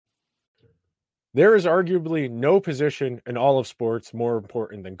There is arguably no position in all of sports more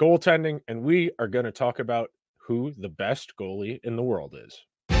important than goaltending, and we are going to talk about who the best goalie in the world is.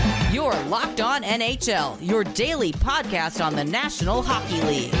 You're Locked On NHL, your daily podcast on the National Hockey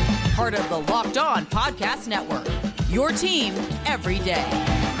League. Part of the Locked On Podcast Network, your team every day.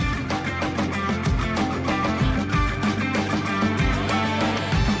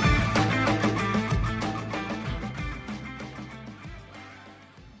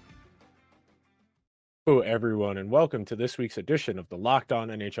 Hello, everyone, and welcome to this week's edition of the Locked On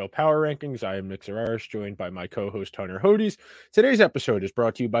NHL Power Rankings. I am Nick Zararis, joined by my co-host Hunter Hodes. Today's episode is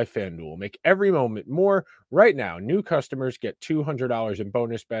brought to you by FanDuel. Make every moment more. Right now, new customers get $200 in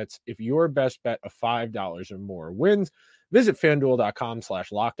bonus bets if your best bet of $5 or more wins. Visit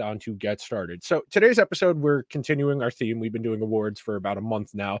FanDuel.com/lockedon to get started. So today's episode, we're continuing our theme. We've been doing awards for about a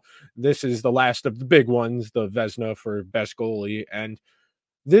month now. This is the last of the big ones, the Vezina for best goalie, and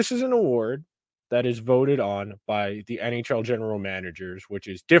this is an award that is voted on by the NHL general managers, which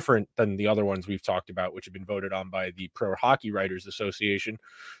is different than the other ones we've talked about, which have been voted on by the Pro Hockey Writers Association.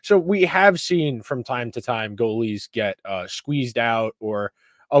 So we have seen from time to time goalies get squeezed out or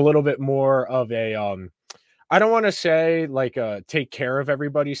a little bit more of a, I don't want to say like a take care of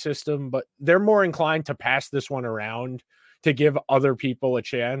everybody system, but they're more inclined to pass this one around to give other people a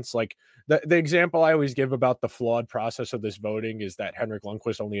chance. Like the example I always give about the flawed process of this voting is that Henrik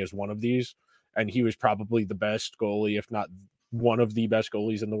Lundqvist only has one of these. And he was probably the best goalie, if not one of the best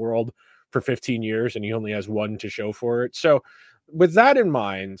goalies in the world for 15 years, and he only has one to show for it. So with that in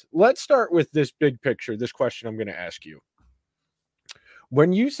mind, let's start with this big picture, this question I'm going to ask you.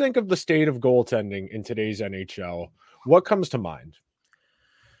 When you think of the state of goaltending in today's NHL, what comes to mind?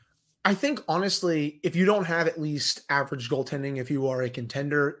 I think, honestly, if you don't have at least average goaltending, if you are a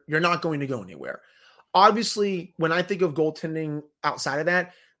contender, you're not going to go anywhere. Obviously, when I think of goaltending outside of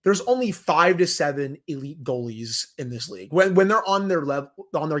that, there's only 5 to 7 elite goalies in this league. When they're on their level,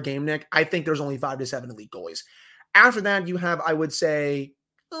 on their game, Nick, I think there's only 5 to 7 elite goalies. After that, you have, I would say,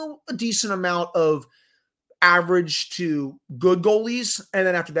 a decent amount of average to good goalies. And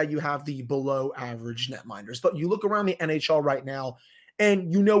then after that, you have the below average netminders. But you look around the NHL right now,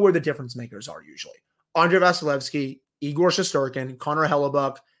 and you know where the difference makers are usually. Andrei Vasilevsky, Igor Shesterkin, Connor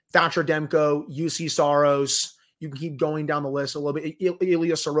Hellebuyck, Thatcher Demko, UC Saros. You can keep going down the list a little bit.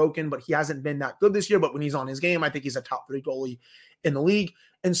 Ilya Sorokin, but he hasn't been that good this year. But when he's on his game, I think he's a top 3 goalie in the league,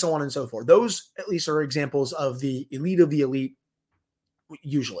 and so on and so forth. Those, at least, are examples of the elite,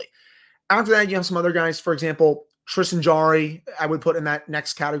 usually. After that, you have some other guys. For example, Tristan Jarry, I would put in that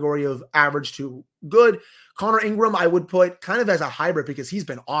next category of average to good. Connor Ingram, I would put kind of as a hybrid because he's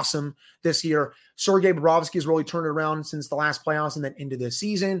been awesome this year. Sergei Bobrovsky has really turned it around since the last playoffs and then into this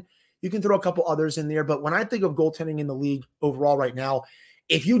season. You can throw a couple others in there, but when I think of goaltending in the league overall right now,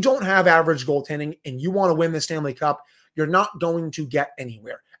 if you don't have average goaltending and you want to win the Stanley Cup, you're not going to get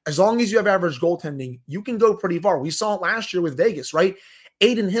anywhere. As long as you have average goaltending, you can go pretty far. We saw it last year with Vegas, right?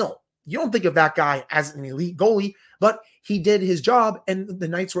 Adin Hill. You don't think of that guy as an elite goalie, but he did his job, and the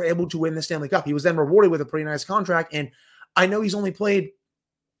Knights were able to win the Stanley Cup. He was then rewarded with a pretty nice contract, and I know he's only played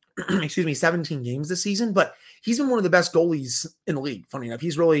 17 games this season, but he's been one of the best goalies in the league. Funny enough,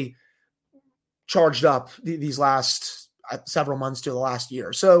 he's really charged up these last several months to the last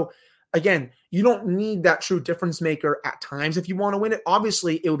year. So again, you don't need that true difference maker at times if you want to win it.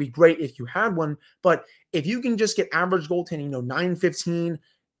 Obviously, it would be great if you had one, but if you can just get average goaltending, 915,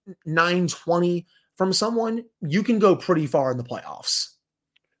 920 from someone, you can go pretty far in the playoffs.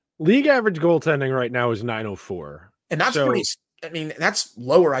 League average goaltending right now is 904. And that's that's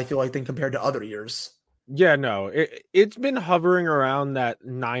lower, I feel like, than compared to other years. Yeah, no, it's been hovering around that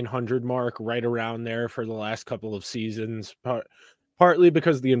 900 mark, right around there for the last couple of seasons, partly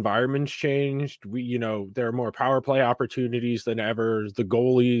because the environment's changed. There are more power play opportunities than ever.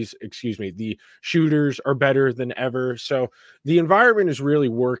 The shooters are better than ever. So the environment is really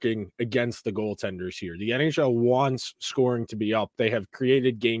working against the goaltenders here. The NHL wants scoring to be up. They have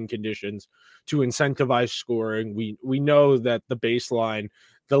created game conditions to incentivize scoring. We know that the baseline,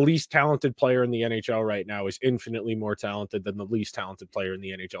 the least talented player in the NHL right now is infinitely more talented than the least talented player in the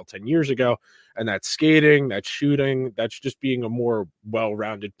NHL 10 years ago. And that's skating, that's shooting, that's just being a more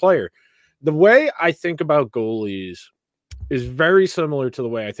well-rounded player. The way I think about goalies is very similar to the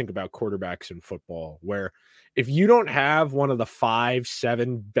way I think about quarterbacks in football, where if you don't have one of the 5,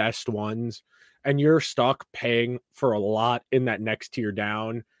 7 best ones and you're stuck paying for a lot in that next tier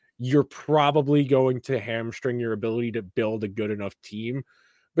down, you're probably going to hamstring your ability to build a good enough team.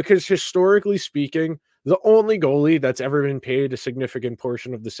 Because historically speaking, The only goalie that's ever been paid a significant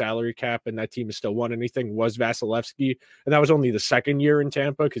portion of the salary cap and that team has still won anything was Vasilevsky. And that was only the second year in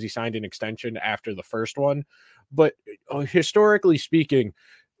Tampa because he signed an extension after the first one. But historically speaking,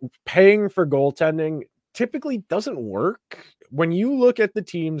 paying for goaltending typically doesn't work. When you look at the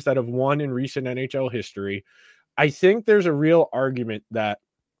teams that have won in recent NHL history, I think there's a real argument that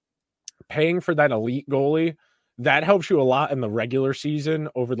paying for that elite goalie, that helps you a lot in the regular season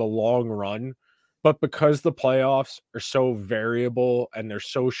over the long run. But because the playoffs are so variable and they're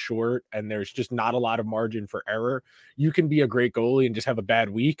so short and there's just not a lot of margin for error, you can be a great goalie and just have a bad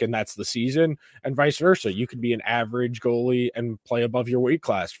week, and that's the season. And vice versa. You could be an average goalie and play above your weight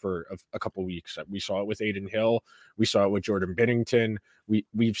class for a couple weeks. We saw it with Aiden Hill. We saw it with Jordan Binnington.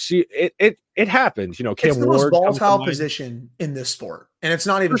 We've seen it. It happens. You know, Cam it's the Ward most volatile position in this sport, and it's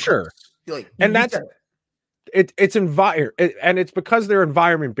not even for sure. Like, and that's it's and it's because they're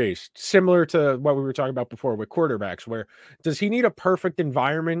environment based, similar to what we were talking about before with quarterbacks, where does he need a perfect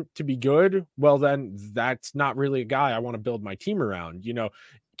environment to be good? Well, then that's not really a guy I want to build my team around. You know,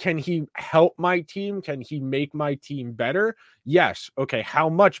 can he help my team? Can he make my team better? Yes. Okay. How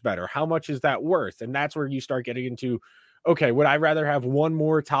much better? How much is that worth? And that's where you start getting into, okay, would I rather have one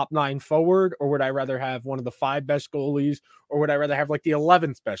more top 9 forward, or would I rather have one of the 5 best goalies, or would I rather have like the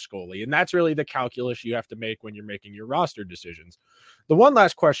 11th best goalie? And that's really the calculus you have to make when you're making your roster decisions. The one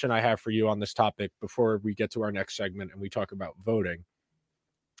last question I have for you on this topic before we get to our next segment and we talk about voting.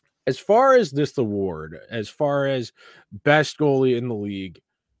 As far as this award, as far as best goalie in the league,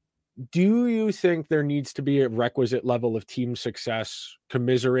 do you think there needs to be a requisite level of team success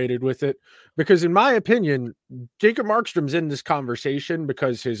commiserated with it? Because in my opinion, Jacob Markstrom's in this conversation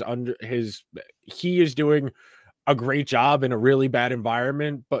because he is doing a great job in a really bad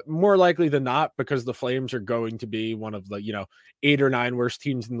environment, but more likely than not, because the Flames are going to be one of the, 8 or 9 worst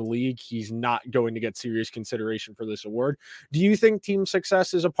teams in the league, he's not going to get serious consideration for this award. Do you think team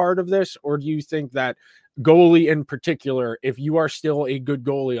success is a part of this? Or do you think that goalie in particular, if you are still a good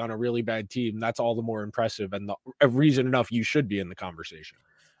goalie on a really bad team, that's all the more impressive and a reason enough you should be in the conversation?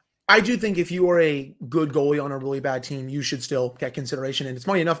 I do think if you are a good goalie on a really bad team, you should still get consideration. And it's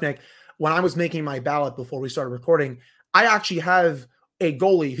funny enough, Nick, when I was making my ballot before we started recording, I actually have a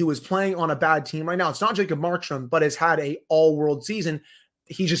goalie who is playing on a bad team right now. It's not Jacob Markstrom, but has had a all-world season.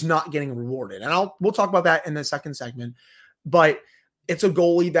 He's just not getting rewarded. And we'll talk about that in the second segment. But it's a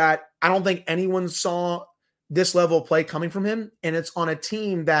goalie that I don't think anyone saw this level of play coming from him. And it's on a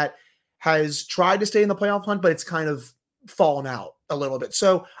team that has tried to stay in the playoff hunt, but it's kind of fallen out a little bit.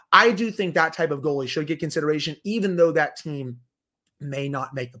 So I do think that type of goalie should get consideration, even though that team may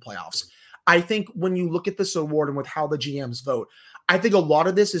not make the playoffs. I think when you look at this award and with how the GMs vote, I think a lot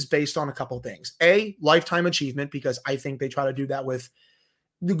of this is based on a couple of things. A, lifetime achievement, because I think they try to do that with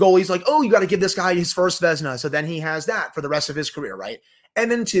the goalies, like, oh, you got to give this guy his first Vezina, so then he has that for the rest of his career, right?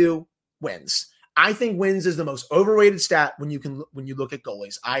 And then 2, wins. I think wins is the most overrated stat when you look at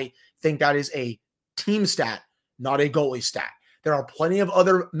goalies. I think that is a team stat, not a goalie stat. There are plenty of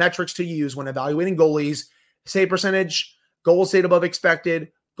other metrics to use when evaluating goalies: save percentage, goals saved above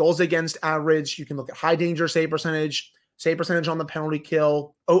expected, goals against average. You can look at high danger save percentage on the penalty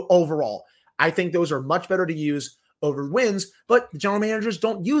kill. Overall, I think those are much better to use over wins, but the general managers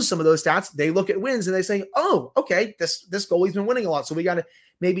don't use some of those stats. They look at wins and they say, oh, okay, this goalie's been winning a lot, so we got to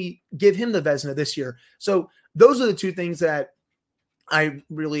maybe give him the Vezina this year. So those are the 2 things that I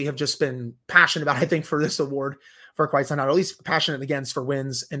really have just been passionate about, I think, for this award for quite some time, or at least passionate against for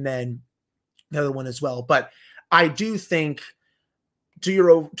wins, and then the other one as well. But I do think, to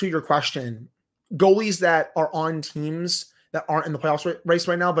your question, goalies that are on teams that aren't in the playoffs race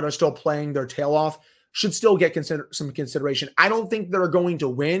right now but are still playing their tail off should still get some consideration. I don't think they're going to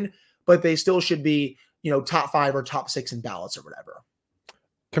win, but they still should be, top 5 or top 6 in ballots or whatever.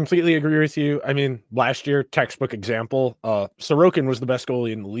 Completely agree with you. I mean, last year, textbook example, Sorokin was the best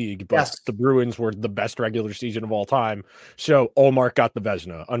goalie in the league, but yes, the Bruins were the best regular season of all time. So Ullmark got the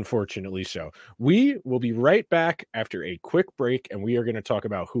Vezina, unfortunately so. We will be right back after a quick break, and we are going to talk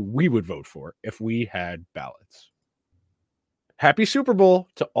about who we would vote for if we had ballots. Happy Super Bowl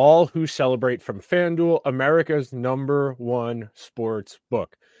to all who celebrate from FanDuel, America's #1 sports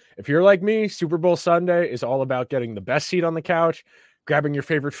book. If you're like me, Super Bowl Sunday is all about getting the best seat on the couch, grabbing your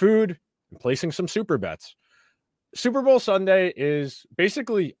favorite food, and placing some super bets. Super Bowl Sunday is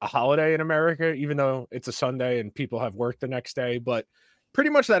basically a holiday in America, even though it's a Sunday and people have work the next day. But pretty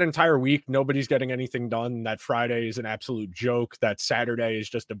much that entire week, nobody's getting anything done. That Friday is an absolute joke. That Saturday is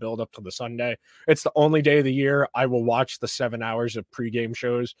just a build up to the Sunday. It's the only day of the year I will watch the 7 hours of pregame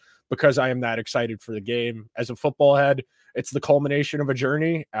shows because I am that excited for the game. As a football head, it's the culmination of a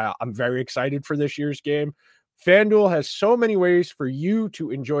journey. I'm very excited for this year's game. FanDuel has so many ways for you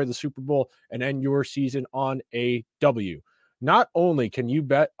to enjoy the Super Bowl and end your season on a W. Not only can you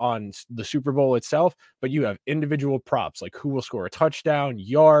bet on the Super Bowl itself, but you have individual props like who will score a touchdown,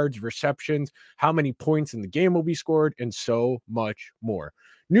 yards, receptions, how many points in the game will be scored, and so much more.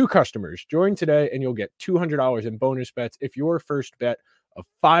 New customers, join today and you'll get $200 in bonus bets if your first bet of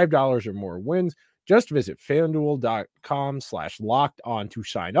 $5 or more wins. Just visit FanDuel.com/locked-on to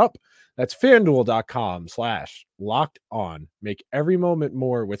sign up. That's FanDuel.com/locked-on. Make every moment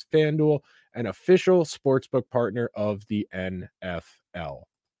more with FanDuel, an official sportsbook partner of the NFL.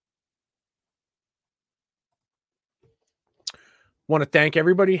 Want to thank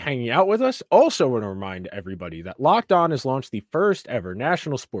everybody hanging out with us. Also want to remind everybody that Locked On has launched the first ever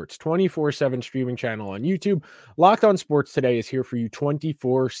national sports 24/7 streaming channel on YouTube. Locked On Sports Today is here for you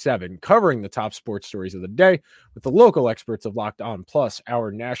 24/7, covering the top sports stories of the day with the local experts of Locked On, plus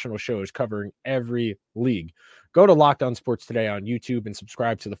our national shows covering every league. Go to Locked On Sports Today on YouTube and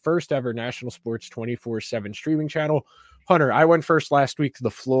subscribe to the first ever national sports 24/7 streaming channel. Hunter, I went first last week.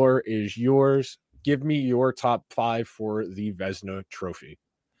 The floor is yours. Give me your top 5 for the Vezina trophy.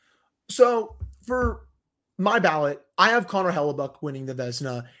 So for my ballot, I have Connor Hellebuck winning the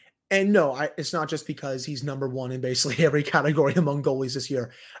Vezina. And no, it's not just because he's number one in basically every category among goalies this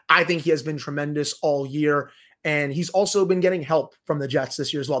year. I think he has been tremendous all year. And he's also been getting help from the Jets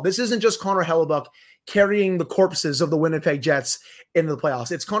this year as well. This isn't just Connor Hellebuck carrying the corpses of the Winnipeg Jets into the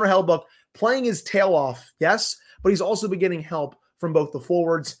playoffs. It's Connor Hellebuck playing his tail off, yes, but he's also been getting help from both the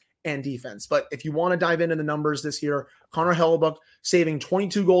forwards and defense. But if you want to dive into the numbers this year, Connor Hellebuck saving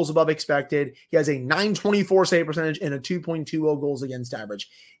 22 goals above expected. He has a .924 save percentage and a 2.20 goals against average.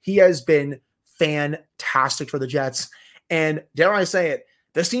 He has been fantastic for the Jets. And dare I say it,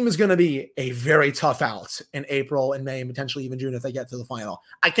 this team is going to be a very tough out in April and May and potentially even June if they get to the final.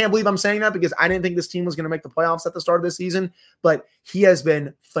 I can't believe I'm saying that because I didn't think this team was going to make the playoffs at the start of this season, but he has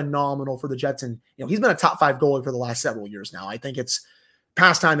been phenomenal for the Jets. And he's been a top 5 goalie for the last several years now. I think it's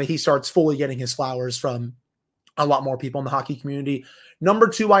past time that he starts fully getting his flowers from a lot more people in the hockey community. Number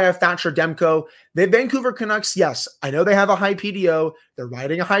 2, I have Thatcher Demko. The Vancouver Canucks, yes, I know they have a high PDO. They're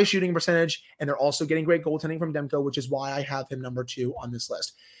riding a high shooting percentage, and they're also getting great goaltending from Demko, which is why I have him number 2 on this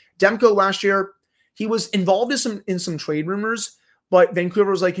list. Demko last year, he was involved in some trade rumors, but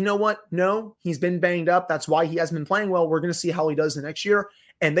Vancouver was like, you know what? No, he's been banged up. That's why he hasn't been playing well. We're going to see how he does the next year.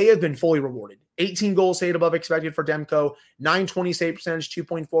 And they have been fully rewarded. 18 goals saved above expected for Demko, .920 save percentage,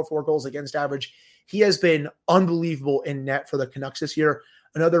 2.44 goals against average. He has been unbelievable in net for the Canucks this year.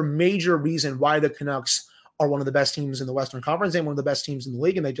 Another major reason why the Canucks are one of the best teams in the Western Conference and one of the best teams in the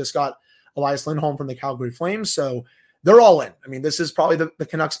league. And they just got Elias Lindholm from the Calgary Flames. So they're all in. I mean, this is probably the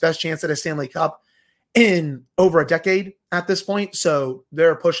Canucks' best chance at a Stanley Cup in over a decade at this point. So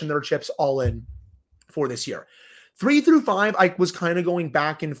they're pushing their chips all in for this year. 3 through 5, I was kind of going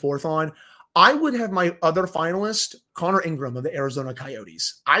back and forth on. I would have my other finalist, Connor Ingram of the Arizona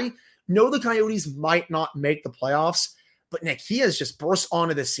Coyotes. I know the Coyotes might not make the playoffs, but Nick, he has just burst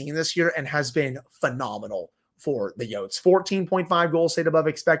onto the scene this year and has been phenomenal for the Yotes. 14.5 goals saved above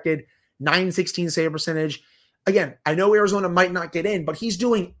expected, .916 save percentage. Again, I know Arizona might not get in, but he's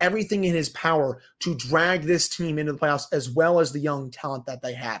doing everything in his power to drag this team into the playoffs as well as the young talent that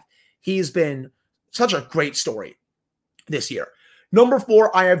they have. He's been such a great story this year. Number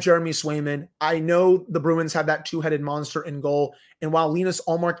 4, I have Jeremy Swayman. I know the Bruins have that two-headed monster in goal. And while Linus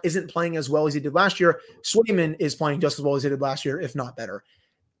Ullmark isn't playing as well as he did last year, Swayman is playing just as well as he did last year, if not better.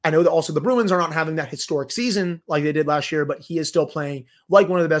 I know that also the Bruins are not having that historic season like they did last year, but he is still playing like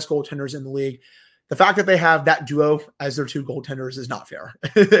one of the best goaltenders in the league. The fact that they have that duo as their 2 goaltenders is not fair,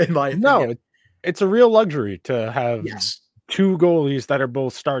 in my opinion. No, it's a real luxury to have 2 goalies that are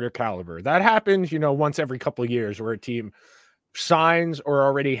both starter caliber. That happens, once every couple of years where a team signs or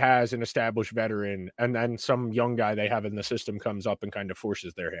already has an established veteran and then some young guy they have in the system comes up and kind of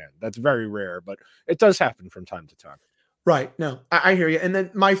forces their hand. That's very rare, but it does happen from time to time. Right. No, I hear you. And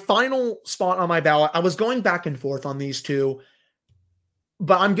then my final spot on my ballot, I was going back and forth on these 2,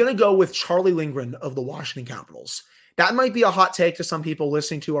 but I'm going to go with Charlie Lindgren of the Washington Capitals. That might be a hot take to some people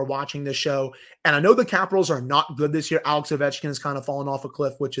listening to or watching this show. And I know the Capitals are not good this year. Alex Ovechkin has kind of fallen off a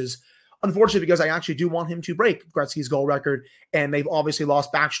cliff, which is unfortunate because I actually do want him to break Gretzky's goal record. And they've obviously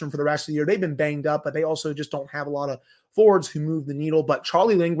lost Backstrom for the rest of the year. They've been banged up, but they also just don't have a lot of forwards who move the needle. But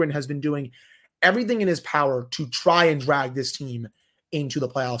Charlie Lindgren has been doing everything in his power to try and drag this team into the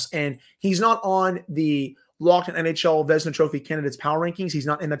playoffs. And he's not on the Locked On NHL Vezina Trophy candidates power rankings. He's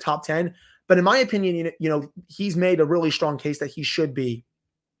not in the top 10. But in my opinion, he's made a really strong case that he should be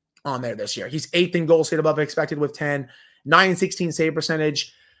on there this year. He's 8th in goals saved above expected with 10, 9-16 save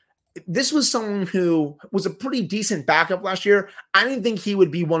percentage. This was someone who was a pretty decent backup last year. I didn't think he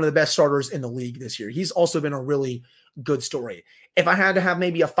would be one of the best starters in the league this year. He's also been a really good story. If I had to have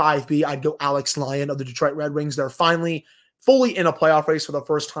maybe a 5B, I'd go Alex Lyon of the Detroit Red Wings. They're finally fully in a playoff race for the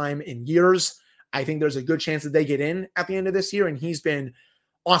first time in years. I think there's a good chance that they get in at the end of this year, and he's been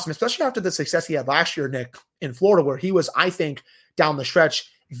awesome, especially after the success he had last year, Nick, in Florida, where he was, I think, down the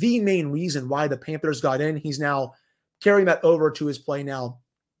stretch, the main reason why the Panthers got in. He's now carrying that over to his play now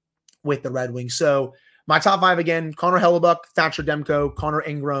with the Red Wings. So my top 5 again: Connor Hellebuck, Thatcher Demko, Connor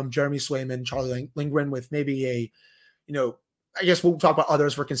Ingram, Jeremy Swayman, Charlie Lindgren, with maybe I guess we'll talk about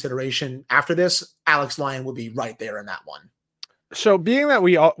others for consideration after this. Alex Lyon would be right there in that one. So being that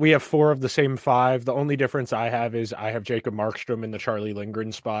we have 4 of the same 5, the only difference I have is I have Jacob Markstrom in the Charlie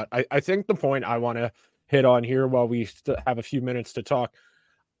Lindgren spot. I think the point I want to hit on here while we have a few minutes to talk,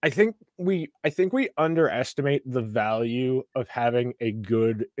 I think we underestimate the value of having a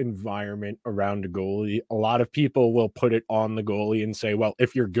good environment around a goalie. A lot of people will put it on the goalie and say, well,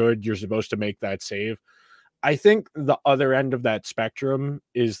 if you're good, you're supposed to make that save. I think the other end of that spectrum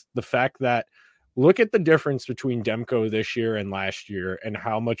is the fact that look at the difference between Demko this year and last year and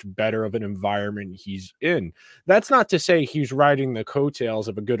how much better of an environment he's in. That's not to say he's riding the coattails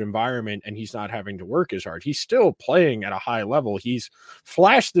of a good environment and he's not having to work as hard. He's still playing at a high level. He's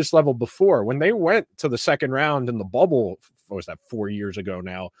flashed this level before. When they went to the second round in the bubble, what was that, 4 years ago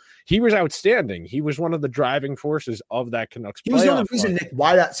now, he was outstanding. He was one of the driving forces of that Canucks. He was the only reason, Nick,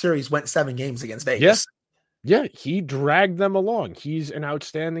 why that series went 7 games against Vegas. Yes. Yeah, he dragged them along. He's an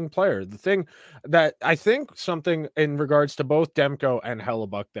outstanding player. The thing that I think something in regards to both Demko and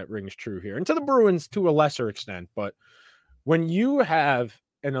Hellebuck that rings true here, and to the Bruins to a lesser extent, but when you have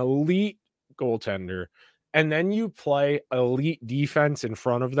an elite goaltender and then you play elite defense in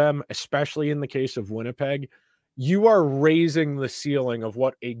front of them, especially in the case of Winnipeg, you are raising the ceiling of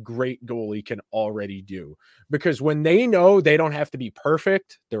what a great goalie can already do. Because when they know they don't have to be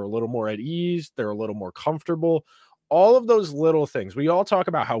perfect, they're a little more at ease, they're a little more comfortable. All of those little things. We all talk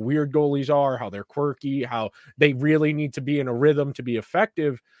about how weird goalies are, how they're quirky, how they really need to be in a rhythm to be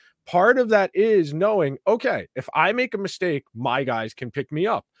effective. Part of that is knowing, okay, if I make a mistake, my guys can pick me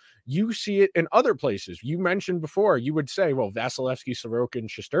up. You see it in other places. You mentioned before, you would say, well, Vasilevsky, Sorokin,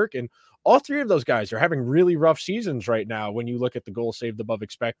 Shesterkin, all 3 of those guys are having really rough seasons right now when you look at the goals saved above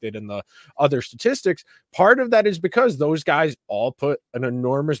expected and the other statistics. Part of that is because those guys all put an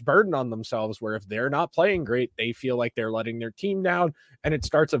enormous burden on themselves where if they're not playing great, they feel like they're letting their team down, and it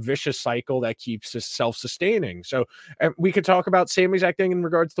starts a vicious cycle that keeps us self-sustaining. So we could talk about same exact thing in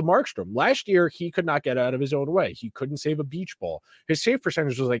regards to Markstrom. Last year, he could not get out of his own way. He couldn't save a beach ball. His save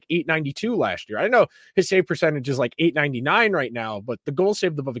percentage was like .892 last year. I know his save percentage is like .899 right now, but the goal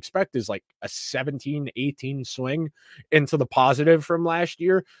saved above expected is like a 17-18 swing into the positive from last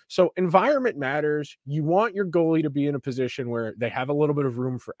year. So environment matters. You want your goalie to be in a position where they have a little bit of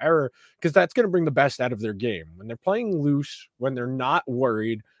room for error, because that's going to bring the best out of their game. When they're playing loose, when they're not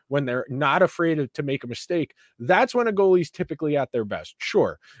worried, when they're not afraid to make a mistake, that's when a goalie's typically at their best.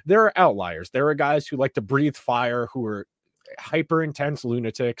 Sure, there are outliers. There are guys who like to breathe fire, who are hyper intense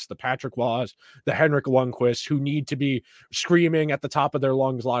lunatics, the Patrick Waugh, the Henrik Lundqvist, who need to be screaming at the top of their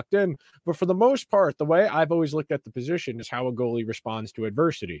lungs locked in. But for the most part, the way I've always looked at the position is how a goalie responds to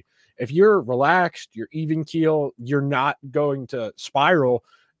adversity. If you're relaxed, you're even keel, you're not going to spiral,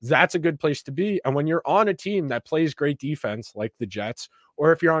 that's a good place to be. And when you're on a team that plays great defense like the Jets,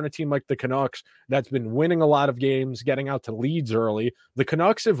 or if you're on a team like the Canucks that's been winning a lot of games, getting out to leads early, the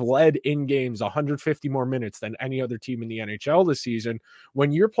Canucks have led in games 150 more minutes than any other team in the NHL this season.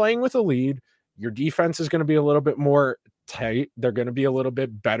 When you're playing with a lead, your defense is going to be a little bit more tight. They're going to be a little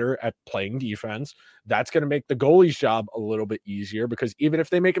bit better at playing defense. That's going to make the goalie's job a little bit easier, because even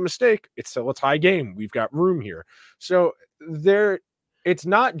if they make a mistake, it's still a tie game. We've got room here. So it's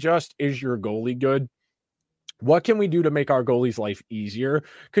not just, is your goalie good? What can we do to make our goalie's life easier?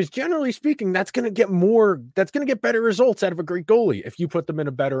 Because generally speaking, that's going to get better results out of a great goalie if you put them in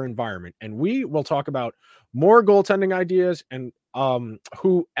a better environment. And we will talk about more goaltending ideas and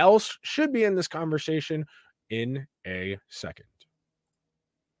who else should be in this conversation in a second.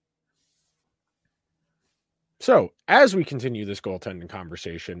 So as we continue this goaltending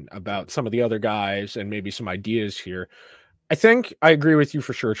conversation about some of the other guys and maybe some ideas here, I think I agree with you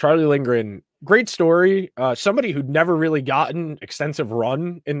for sure. Charlie Lindgren, great story. Somebody who'd never really gotten extensive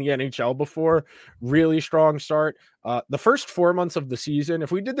run in the NHL before. Really strong start. The first 4 months of the season,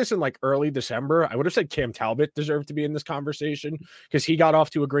 if we did this in like early December, I would have said Cam Talbot deserved to be in this conversation because he got off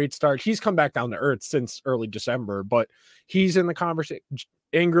to a great start. He's come back down to earth since early December, but he's in the conversation.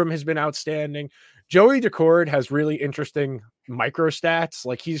 Ingram has been outstanding. Joey Decord has really interesting micro stats.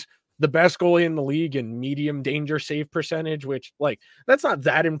 Like he's the best goalie in the league in medium danger save percentage, which like that's not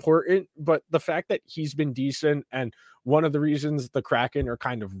that important, but the fact that he's been decent and one of the reasons the Kraken are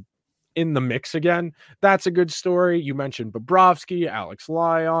kind of in the mix again, that's a good story. You mentioned Bobrovsky, Alex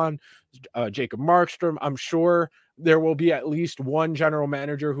Lyon, Jacob Markstrom. I'm sure there will be at least one general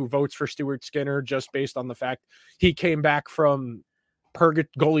manager who votes for Stuart Skinner just based on the fact he came back from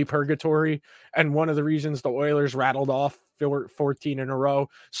goalie purgatory, and one of the reasons the Oilers rattled off 14 in a row.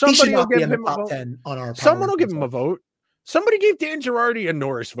 Somebody will give him a vote. 10 on our Someone will give him a vote. Somebody gave Dan Girardi a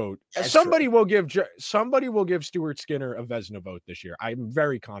Norris vote. Somebody will give Stuart Skinner a Vezina vote this year. I'm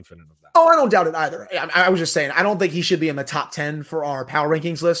very confident of that. Oh, I don't doubt it either. I was just saying, I don't think he should be in the top 10 for our power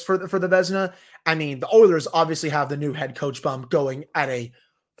rankings list for the Vezina. I mean, the Oilers obviously have the new head coach bump going at a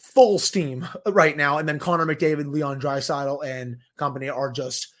full steam right now. And then Connor McDavid, Leon Draisaitl, and company are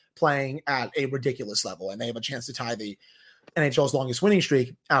just playing at a ridiculous level. And they have a chance to tie the NHL's longest winning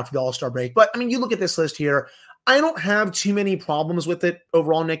streak after the All-Star break. But I mean, you look at this list here, I don't have too many problems with it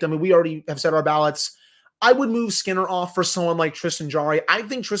overall, Nick. I mean, we already have set our ballots. I would move Skinner off for someone like Tristan Jarry. I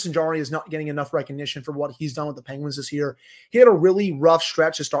think Tristan Jarry is not getting enough recognition for what he's done with the Penguins this year. He had a really rough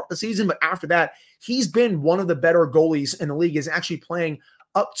stretch to start the season, but after that, he's been one of the better goalies in the league, is actually playing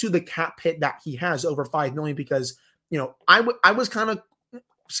up to the cap hit that he has over $5 million, because, you know, I was kind of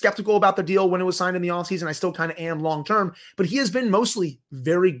skeptical about the deal when it was signed in the offseason. I still kind of am long-term, but he has been mostly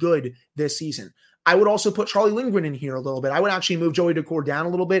very good this season. I would also put Charlie Lindgren in here a little bit. I would actually move Joey Decord down a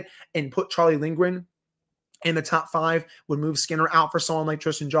little bit and put Charlie Lindgren in the top 5, would move Skinner out for someone like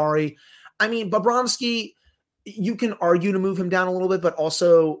Tristan Jarry. I mean, Bobrovsky, you can argue to move him down a little bit, but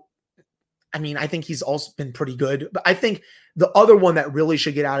also, I mean, I think he's also been pretty good. But I think the other one that really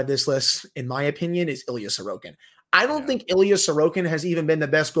should get out of this list, in my opinion, is Ilya Sorokin. I don't think Ilya Sorokin has even been the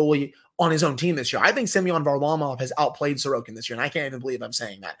best goalie on his own team this year. I think Semyon Varlamov has outplayed Sorokin this year, and I can't even believe I'm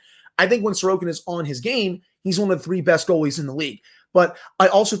saying that. I think when Sorokin is on his game, he's one of the 3 best goalies in the league. But I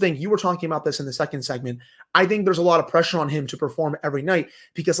also think, you were talking about this in the second segment, I think there's a lot of pressure on him to perform every night,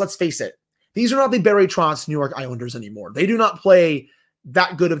 because let's face it, these are not the Barry Trotz New York Islanders anymore. They do not play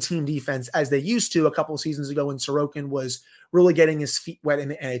that good of team defense as they used to a couple of seasons ago when Sorokin was really getting his feet wet in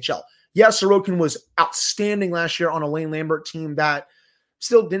the NHL. Yes, Sorokin was outstanding last year on a Lane Lambert team that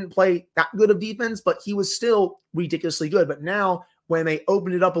still didn't play that good of defense, but he was still ridiculously good. But now, when they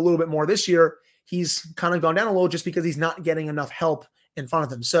opened it up a little bit more this year, he's kind of gone down a little just because he's not getting enough help in front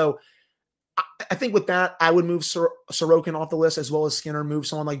of him. So I think with that, I would move Sorokin off the list, as well as Skinner, move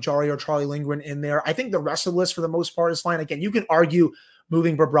someone like Jarry or Charlie Lindgren in there. I think the rest of the list for the most part is fine. Again, you can argue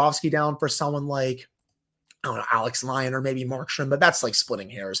moving Bobrovsky down for someone like, I don't know, Alex Lyon or maybe Markstrom, but that's like splitting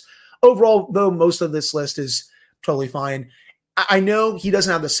hairs. Overall, though, most of this list is totally fine. I know he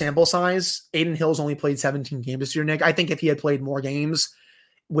doesn't have the sample size. Adin Hill's only played 17 games this year, Nick. I think if he had played more games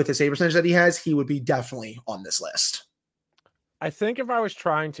with the save percentage that he has, he would be definitely on this list. I think if I was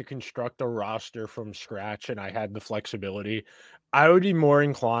trying to construct a roster from scratch and I had the flexibility, I would be more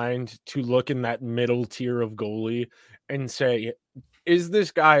inclined to look in that middle tier of goalie and say, is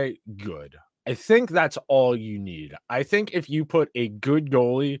this guy good? I think that's all you need. I think if you put a good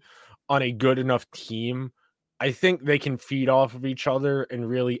goalie on a good enough team, I think they can feed off of each other and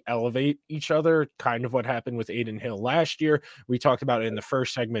really elevate each other. Kind of what happened with Adin Hill last year. We talked about it in the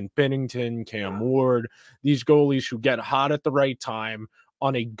first segment, Binnington, Cam Ward, these goalies who get hot at the right time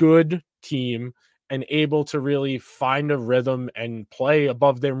on a good team and able to really find a rhythm and play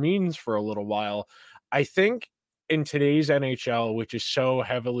above their means for a little while. I think in today's NHL, which is so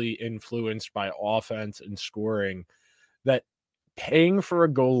heavily influenced by offense and scoring, that paying for a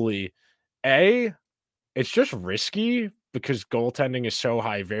goalie, it's just risky because goaltending is so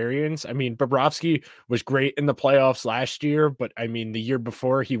high variance. I mean, Bobrovsky was great in the playoffs last year, but I mean, the year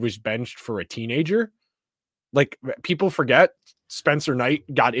before he was benched for a teenager. Like, people forget Spencer Knight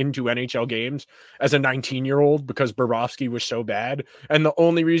got into NHL games as a 19-year-old because Bobrovsky was so bad. And the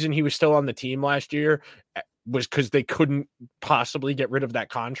only reason he was still on the team last year was because they couldn't possibly get rid of that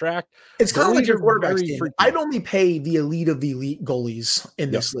contract. It's kind of like your quarterback. I'd only pay the elite of the elite goalies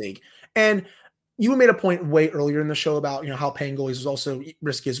in this league. And you made a point way earlier in the show about, how paying goalies is also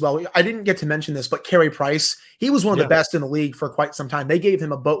risky as well. I didn't get to mention this, but Carey Price, he was one of the best in the league for quite some time. They gave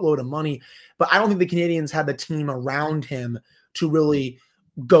him a boatload of money, but I don't think the Canadiens had the team around him to really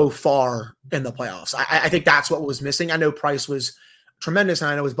go far in the playoffs. I think that's what was missing. I know Price was tremendous,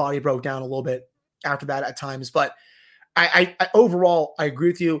 and I know his body broke down a little bit after that at times, but I overall, I agree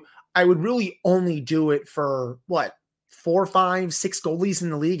with you. I would really only do it for 4, 5, 6 goalies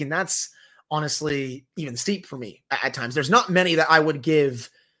in the league, and that's honestly even steep for me at times. There's not many that I would give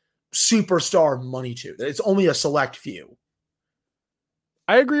superstar money to. It's only a select few.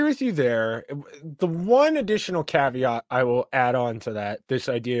 I agree with you there. The one additional caveat I will add on to that, this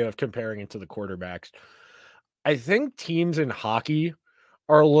idea of comparing it to the quarterbacks, I think teams in hockey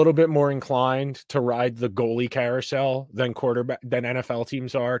are a little bit more inclined to ride the goalie carousel than NFL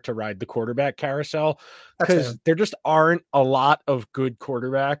teams are to ride the quarterback carousel, because there just aren't a lot of good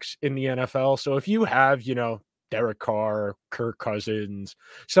quarterbacks in the NFL. So if you have, Derek Carr, Kirk Cousins,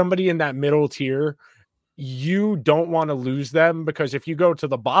 somebody in that middle tier, you don't want to lose them, because if you go to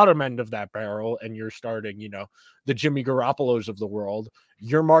the bottom end of that barrel and you're starting, the Jimmy Garoppolos of the world,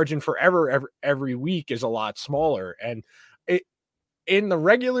 your margin for every week is a lot smaller. And in the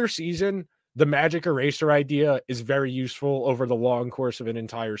regular season, the magic eraser idea is very useful over the long course of an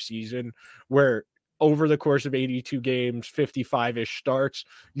entire season, where over the course of 82 games, 55-ish starts,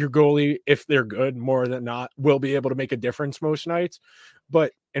 your goalie, if they're good, more than not, will be able to make a difference most nights.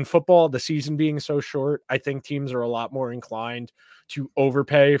 But in football, the season being so short, I think teams are a lot more inclined to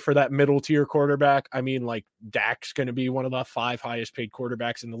overpay for that middle tier quarterback. I mean, like, Dak's going to be one of the 5 highest paid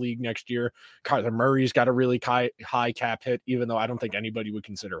quarterbacks in the league next year. Kyler Murray's got a really high cap hit, even though I don't think anybody would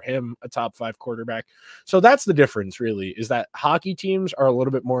consider him a top 5 quarterback. So that's the difference, really, is that hockey teams are a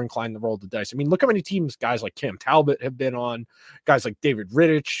little bit more inclined to roll the dice. I mean, look how many teams guys like Cam Talbot have been on, guys like David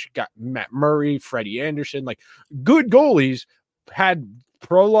Rittich, got Matt Murray, Freddie Anderson, like good goalies had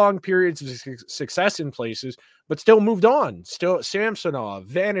prolonged periods of success in places, but still moved on. Still Samsonov,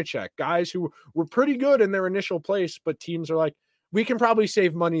 Vanacek, guys who were pretty good in their initial place, but teams are like, we can probably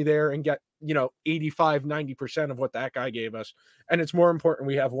save money there and get, 85, 90% of what that guy gave us. And it's more important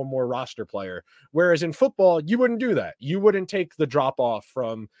we have one more roster player. Whereas in football, you wouldn't do that. You wouldn't take the drop off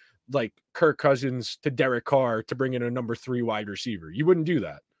from like Kirk Cousins to Derek Carr to bring in a number 3 wide receiver. You wouldn't do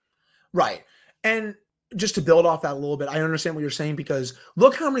that. Right. And just to build off that a little bit, I understand what you're saying, because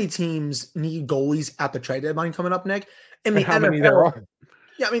look how many teams need goalies at the trade deadline coming up, Nick. In the how NFL, many there are.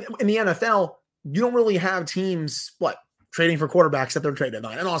 Yeah, I mean, in the NFL, you don't really have teams, trading for quarterbacks at their trade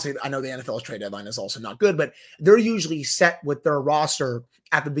deadline. And honestly, I know the NFL's trade deadline is also not good, but they're usually set with their roster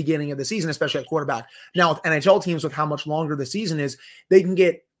at the beginning of the season, especially at quarterback. Now, with NHL teams, with how much longer the season is, they can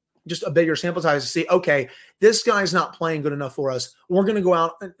get just a bigger sample size to see, okay, this guy's not playing good enough for us. We're going to go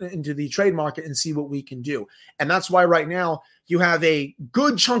out into the trade market and see what we can do. And that's why right now you have a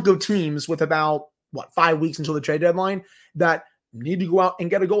good chunk of teams with about 5 weeks until the trade deadline that need to go out and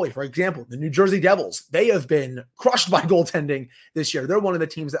get a goalie. For example, the New Jersey Devils, they have been crushed by goaltending this year. They're one of the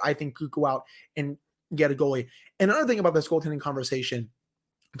teams that I think could go out and get a goalie. And another thing about this goaltending conversation,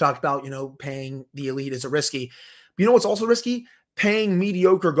 we talked about, paying the elite is a risky. But you know what's also risky? Paying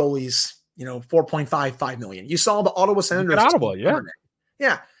mediocre goalies, $4.5 million. You saw the Ottawa Senators. Ottawa, yeah.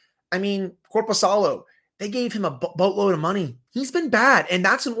 Yeah. I mean, Korpisalo, they gave him a boatload of money. He's been bad. And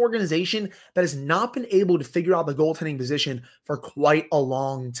that's an organization that has not been able to figure out the goaltending position for quite a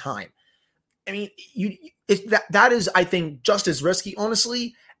long time. I mean, that is, I think, just as risky,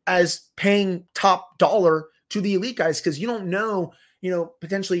 honestly, as paying top dollar to the elite guys, because you don't know,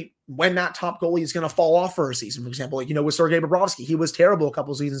 potentially when that top goalie is going to fall off for a season. For example, with Sergei Bobrovsky, he was terrible a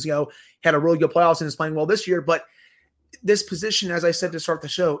couple of seasons ago, had a really good playoffs and is playing well this year. But this position, as I said to start the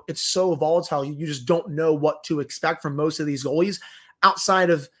show, it's so volatile. You just don't know what to expect from most of these goalies outside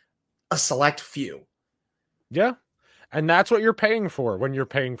of a select few. Yeah. And that's what you're paying for when you're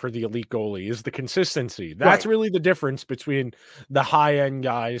paying for the elite goalie, is the consistency. That's really the difference between the high-end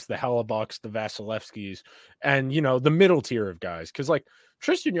guys, the Hellebucks, the Vasilevskis, and, the middle tier of guys. Because,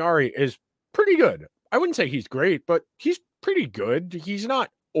 Tristan Jarry is pretty good. I wouldn't say he's great, but he's pretty good. He's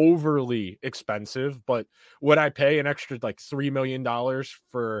not overly expensive, but would I pay an extra, $3 million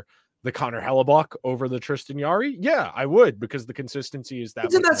for the Connor Hellebuck over the Tristan Jarry? Yeah, I would, because the consistency is that.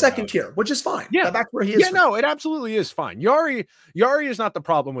 He's in that second tier, which is fine. Yeah, that's where he is. Yeah, no, it absolutely is fine. Jarry is not the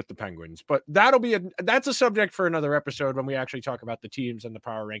problem with the Penguins, but that's a subject for another episode when we actually talk about the teams and the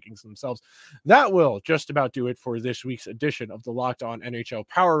power rankings themselves. That will just about do it for this week's edition of the Locked On NHL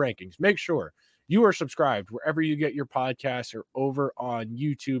Power Rankings. Make sure you are subscribed wherever you get your podcasts, or over on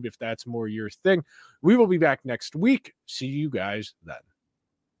YouTube if that's more your thing. We will be back next week. See you guys then.